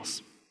somebody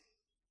else.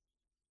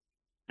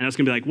 And that's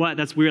going to be like, what?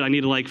 That's weird. I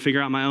need to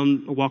figure out my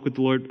own walk with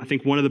the Lord. I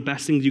think one of the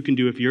best things you can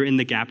do if you're in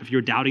the gap, if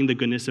you're doubting the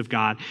goodness of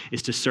God,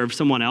 is to serve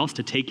someone else,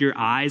 to take your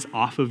eyes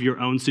off of your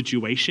own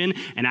situation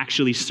and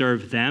actually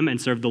serve them and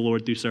serve the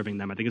Lord through serving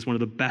them. I think it's one of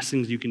the best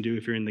things you can do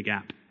if you're in the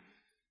gap.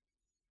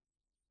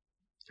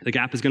 The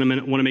gap is going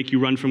to want to make you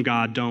run from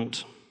God.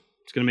 Don't.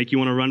 It's going to make you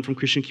want to run from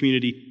Christian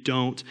community.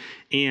 Don't.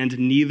 And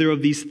neither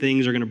of these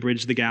things are going to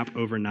bridge the gap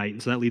overnight.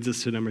 And so that leads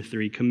us to number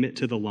 3, commit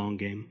to the long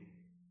game.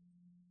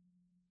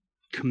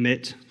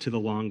 Commit to the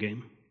long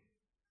game.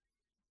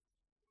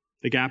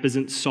 The gap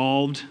isn't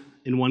solved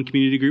in one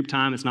community group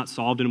time. It's not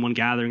solved in one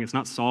gathering. It's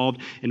not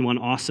solved in one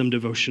awesome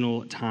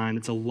devotional time.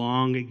 It's a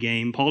long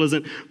game. Paul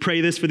doesn't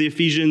pray this for the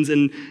Ephesians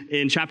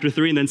in chapter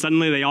 3, and then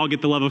suddenly they all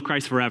get the love of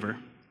Christ forever.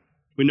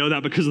 We know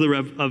that because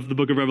of the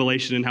book of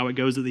Revelation and how it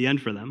goes at the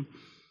end for them.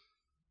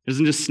 It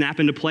doesn't just snap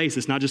into place.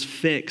 It's not just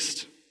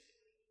fixed.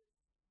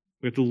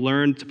 We have to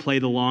learn to play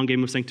the long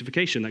game of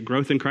sanctification. That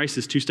growth in Christ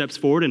is 2 steps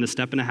forward and a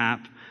step and a half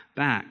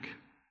back.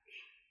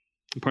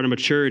 And part of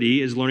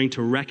maturity is learning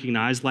to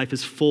recognize life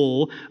is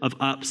full of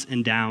ups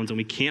and downs, and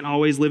we can't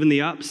always live in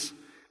the ups,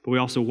 but we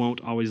also won't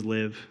always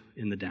live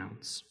in the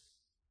downs.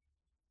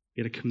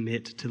 You got to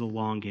commit to the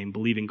long game,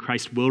 believing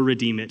Christ will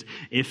redeem it,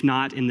 if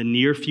not in the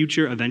near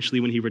future, eventually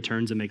when he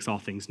returns and makes all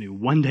things new.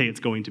 One day it's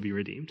going to be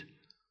redeemed.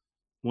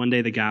 One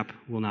day the gap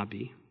will not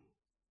be.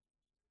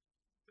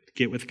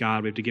 get with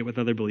God. We have to get with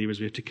other believers.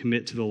 We have to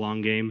commit to the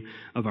long game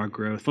of our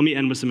growth. Let me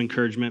end with some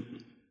encouragement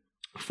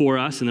for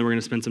us, and then we're going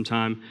to spend some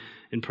time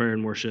in prayer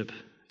and worship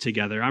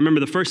together. I remember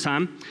the first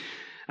time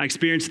I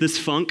experienced this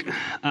funk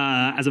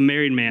as a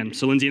married man.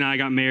 So Lindsay and I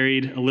got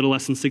married a little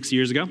less than 6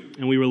 years ago,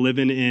 and we were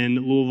living in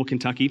Louisville,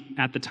 Kentucky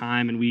at the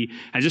time, and we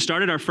had just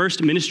started our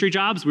first ministry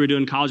jobs. We were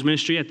doing college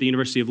ministry at the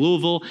University of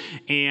Louisville,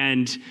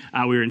 and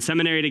we were in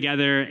seminary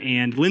together,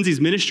 and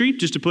Lindsay's ministry,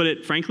 just to put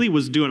it frankly,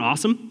 was doing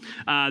awesome.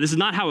 This is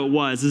not how it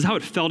was. This is how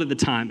it felt at the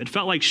time. It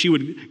felt like she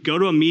would go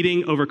to a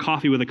meeting over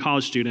coffee with a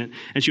college student,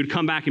 and she would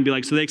come back and be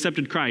like, so they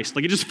accepted Christ.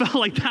 Like, it just felt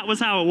like that was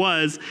how it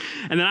was,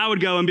 and then I would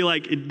go and be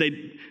like,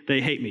 they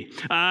hate me.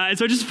 And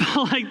so it just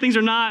felt like things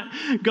are not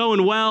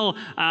going well.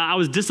 I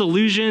was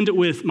disillusioned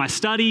with my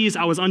studies.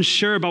 I was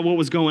unsure about what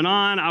was going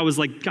on. I was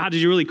like, God,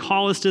 did you really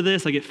call us to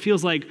this? Like, it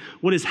feels like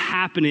what is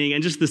happening?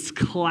 And just this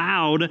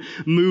cloud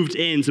moved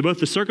in. So both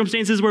the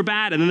circumstances were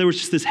bad, and then there was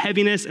just this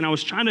heaviness, and I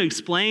was trying to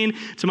explain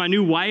to my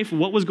new wife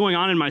what was going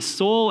on in my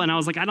soul, and I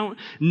was like, I don't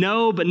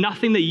know, but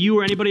nothing that you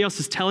or anybody else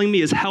is telling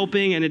me is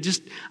helping, and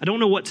I don't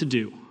know what to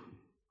do.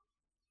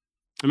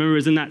 I remember it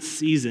was in that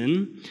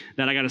season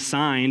that I got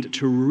assigned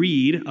to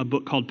read a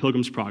book called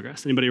Pilgrim's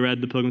Progress. Anybody read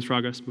the Pilgrim's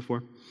Progress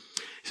before?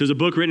 So it was a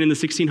book written in the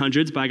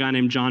 1600s by a guy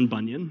named John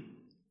Bunyan.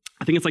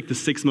 I think it's like the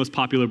 6th most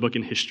popular book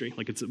in history.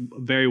 Like, it's a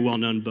very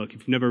well-known book.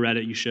 If you've never read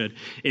it, you should.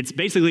 It's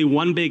basically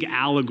one big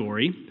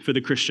allegory for the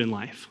Christian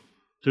life.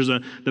 There's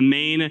the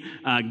main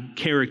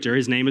character,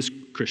 his name is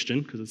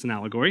Christian, because it's an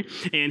allegory,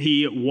 and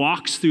he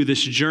walks through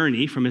this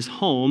journey from his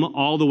home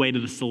all the way to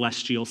the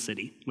celestial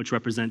city, which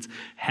represents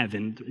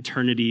heaven,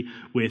 eternity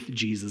with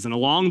Jesus. And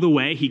along the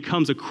way, he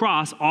comes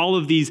across all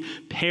of these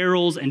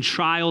perils and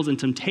trials and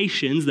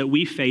temptations that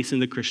we face in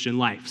the Christian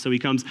life. So he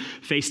comes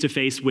face to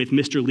face with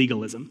Mr.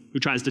 Legalism, who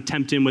tries to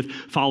tempt him with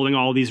following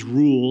all these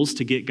rules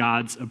to get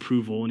God's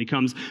approval. And he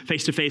comes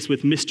face to face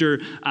with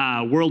Mr.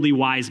 Worldly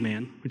Wise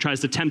Man, who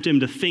tries to tempt him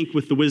to think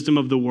with the wisdom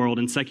of the world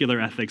and secular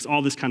ethics,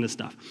 all this kind of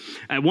stuff.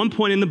 At one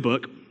point in the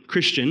book,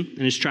 Christian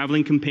and his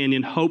traveling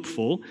companion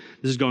Hopeful,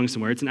 this is going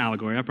somewhere, it's an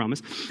allegory, I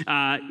promise.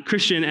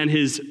 Christian and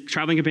his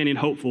traveling companion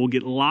Hopeful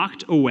get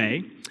locked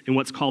away in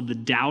what's called the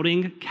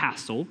Doubting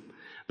Castle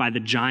by the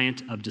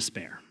Giant of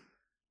Despair.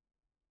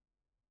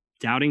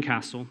 Doubting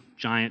Castle,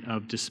 Giant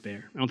of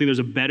Despair. I don't think there's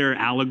a better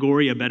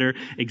allegory, a better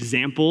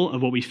example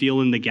of what we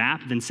feel in the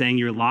gap than saying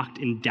you're locked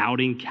in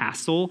Doubting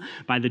Castle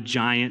by the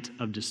Giant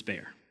of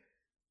Despair.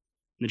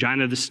 The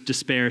giant of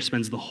despair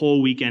spends the whole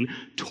weekend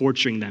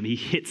torturing them. He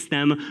hits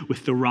them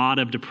with the rod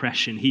of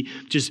depression. He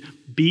just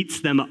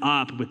beats them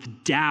up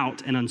with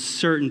doubt and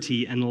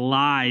uncertainty and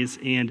lies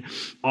and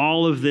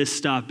all of this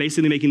stuff,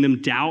 basically making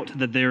them doubt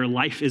that their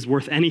life is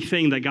worth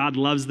anything, that God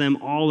loves them,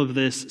 all of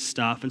this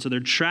stuff. And so they're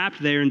trapped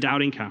there in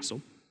Doubting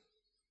Castle.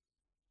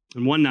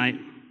 And one night,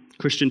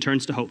 Christian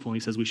turns to Hopeful and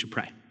he says, we should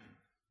pray.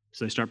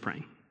 So they start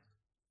praying.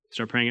 They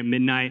start praying at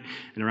midnight,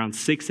 and around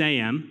 6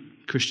 a.m.,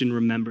 Christian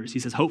remembers. He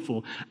says,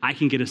 Hopeful, I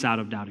can get us out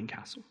of Doubting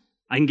Castle.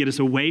 I can get us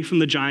away from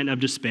the giant of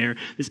despair.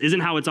 This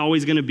isn't how it's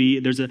always going to be.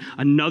 There's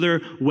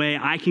another way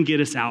I can get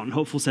us out. And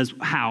Hopeful says,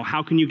 how?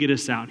 How can you get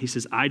us out? He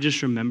says, I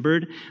just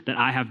remembered that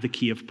I have the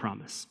key of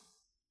promise.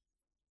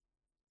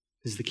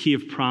 This is the key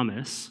of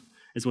promise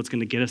is what's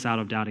going to get us out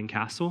of Doubting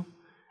Castle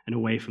and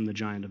away from the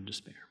giant of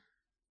despair.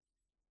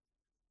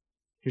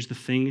 Here's the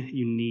thing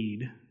you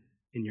need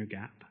in your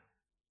gap.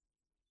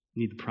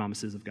 You need the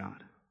promises of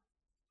God.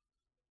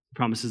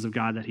 Promises of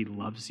God that he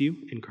loves you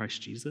in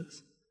Christ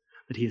Jesus,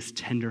 that he is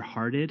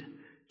tender-hearted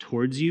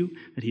towards you,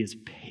 that he is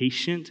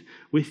patient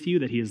with you,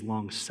 that he is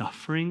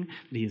long-suffering,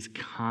 that he is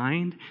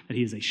kind, that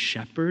he is a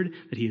shepherd,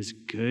 that he is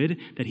good,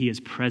 that he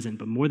is present.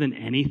 But more than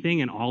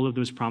anything in all of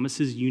those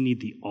promises, you need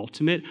the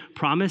ultimate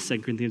promise.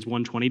 2 Corinthians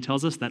 1:20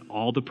 tells us that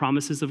all the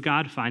promises of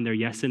God find their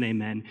yes and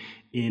amen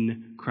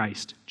in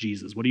Christ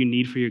Jesus. What do you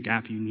need for your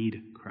gap? You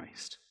need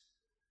Christ.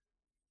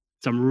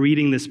 So I'm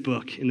reading this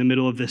book in the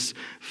middle of this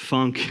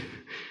funk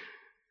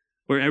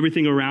where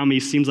everything around me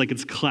seems like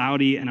it's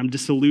cloudy and I'm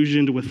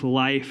disillusioned with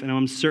life and I'm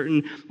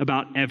uncertain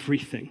about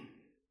everything.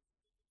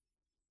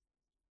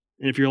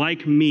 And if you're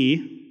like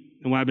me,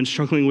 and why I've been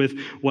struggling with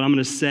what I'm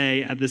going to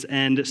say at this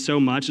end so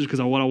much is because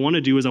what I want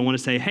to do is I want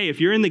to say, hey, if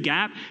you're in the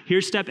gap,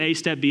 here's step A,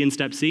 step B, and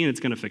step C, and it's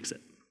going to fix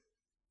it.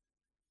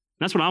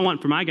 That's what I want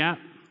for my gap.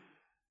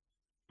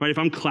 Right? If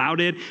I'm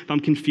clouded, if I'm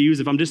confused,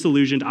 if I'm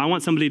disillusioned, I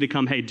want somebody to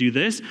come, hey, do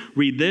this,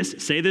 read this,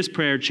 say this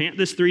prayer, chant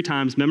this 3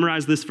 times,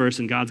 memorize this verse,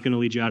 and God's going to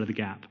lead you out of the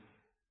gap.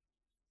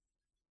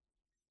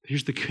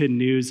 Here's the good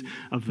news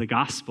of the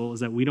gospel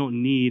is that we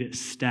don't need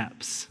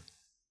steps.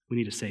 We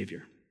need a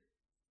savior.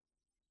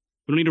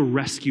 We don't need a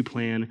rescue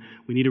plan.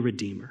 We need a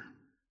redeemer.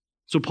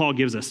 So Paul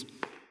gives us,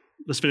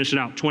 let's finish it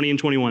out, 20 and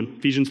 21,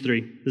 Ephesians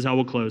 3. This is how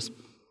we'll close.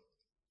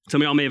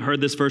 Some of y'all may have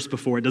heard this verse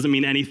before. It doesn't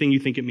mean anything you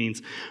think it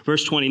means.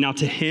 Verse 20, now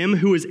to him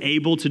who is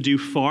able to do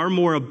far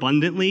more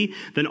abundantly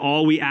than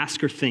all we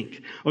ask or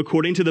think,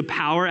 according to the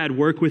power at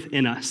work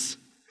within us.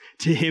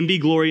 To him be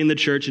glory in the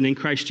church and in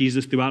Christ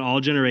Jesus throughout all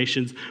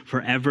generations,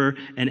 forever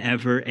and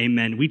ever.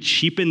 Amen. We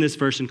cheapen this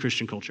verse in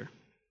Christian culture.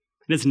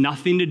 It has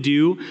nothing to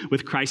do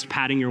with Christ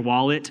patting your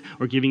wallet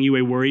or giving you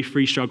a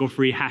worry-free,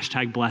 struggle-free,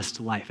 #blessed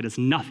life. It has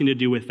nothing to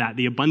do with that.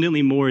 The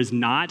abundantly more is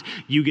not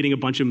you getting a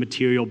bunch of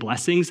material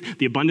blessings.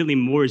 The abundantly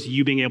more is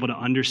you being able to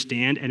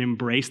understand and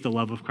embrace the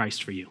love of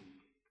Christ for you.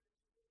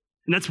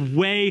 And that's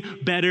way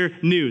better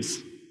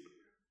news.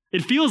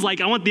 It feels like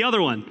I want the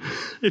other one.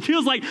 It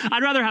feels like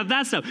I'd rather have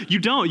that stuff. You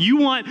don't. You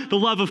want the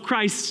love of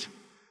Christ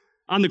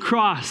on the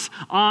cross,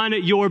 on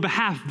your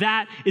behalf.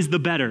 That is the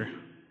better.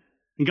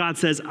 And God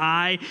says,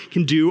 I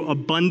can do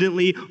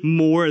abundantly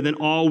more than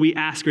all we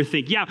ask or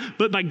think. Yeah,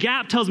 but my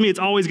gap tells me it's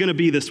always going to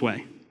be this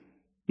way.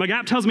 My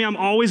gap tells me I'm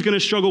always going to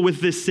struggle with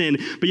this sin,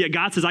 but yet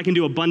God says I can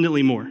do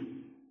abundantly more.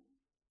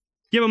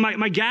 Yeah, but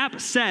my gap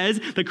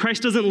says that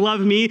Christ doesn't love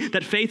me,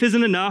 that faith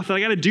isn't enough, that I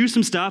got to do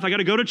some stuff, I got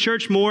to go to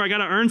church more, I got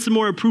to earn some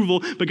more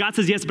approval, but God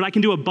says, yes, but I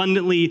can do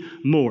abundantly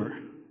more.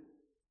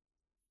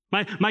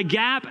 My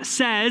gap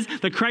says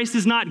that Christ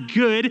is not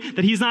good,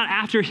 that he's not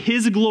after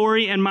his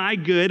glory and my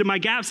good. My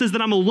gap says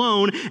that I'm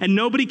alone and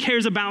nobody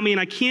cares about me and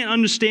I can't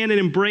understand and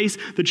embrace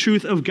the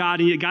truth of God.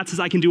 And yet God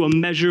says I can do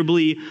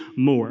immeasurably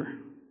more.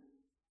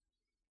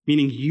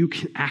 Meaning you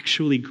can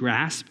actually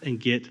grasp and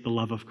get the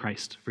love of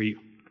Christ for you.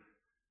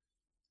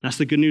 That's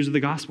the good news of the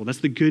gospel.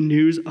 That's the good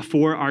news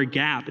for our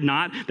gap.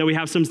 Not that we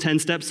have some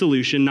 10-step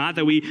solution, not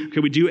that we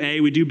do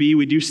A, we do B,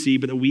 we do C,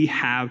 but that we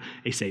have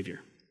a Savior.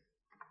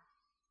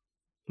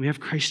 We have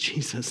Christ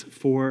Jesus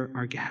for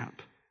our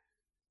gap.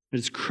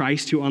 It's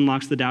Christ who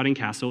unlocks the doubting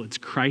castle. It's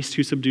Christ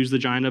who subdues the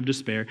giant of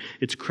despair.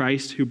 It's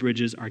Christ who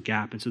bridges our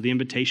gap. And so the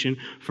invitation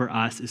for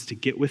us is to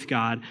get with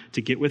God,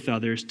 to get with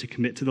others, to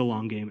commit to the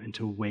long game, and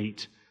to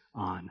wait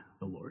on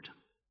the Lord.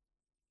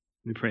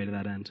 Let me pray to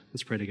that end.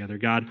 Let's pray together.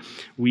 God,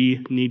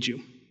 we need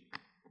you.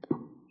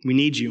 We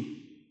need you.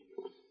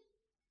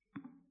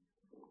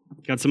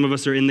 God, some of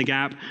us are in the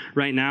gap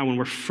right now when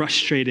we're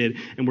frustrated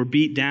and we're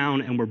beat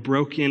down and we're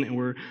broken and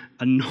we're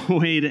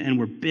annoyed and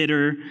we're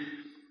bitter and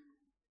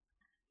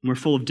we're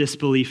full of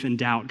disbelief and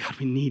doubt. God,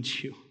 we need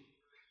you.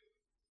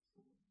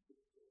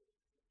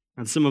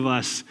 And some of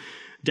us,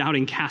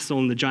 doubting castle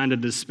and the giant of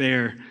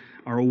despair,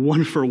 are a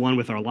one-for-one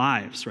with our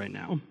lives right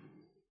now.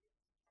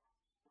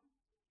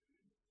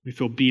 We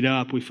feel beat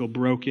up, we feel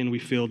broken, we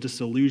feel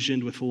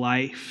disillusioned with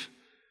life.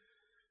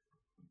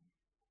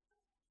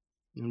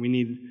 And we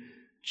need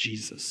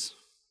Jesus.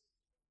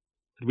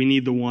 We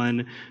need the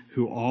one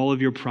who all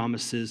of your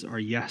promises are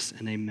yes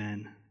and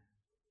amen.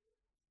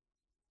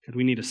 God,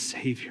 we need a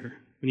Savior.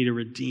 We need a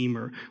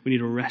Redeemer. We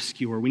need a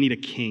rescuer. We need a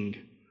King.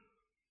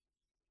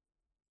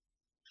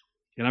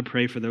 God, I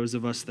pray for those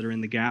of us that are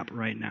in the gap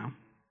right now.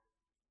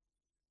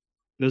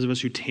 Those of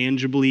us who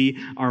tangibly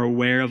are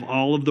aware of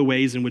all of the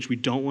ways in which we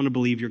don't want to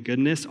believe your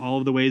goodness, all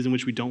of the ways in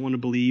which we don't want to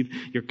believe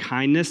your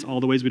kindness, all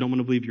the ways we don't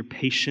want to believe your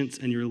patience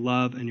and your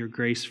love and your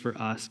grace for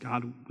us.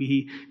 God,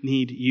 we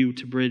need you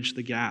to bridge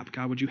the gap.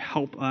 God, would you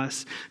help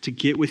us to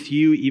get with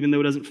you even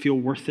though it doesn't feel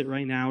worth it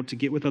right now, to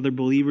get with other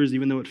believers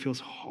even though it feels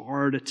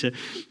hard, to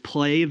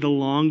play the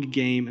long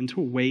game and to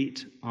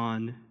wait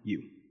on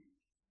you.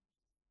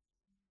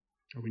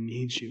 God, we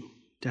need you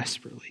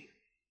desperately.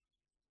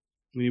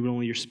 We need what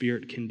only your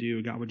Spirit can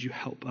do. God, would you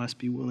help us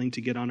be willing to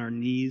get on our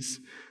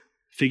knees,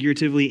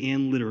 figuratively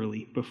and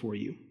literally, before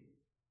you?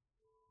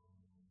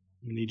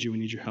 We need you. We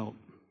need your help.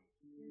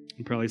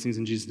 We pray all these things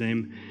in Jesus'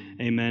 name.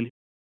 Amen.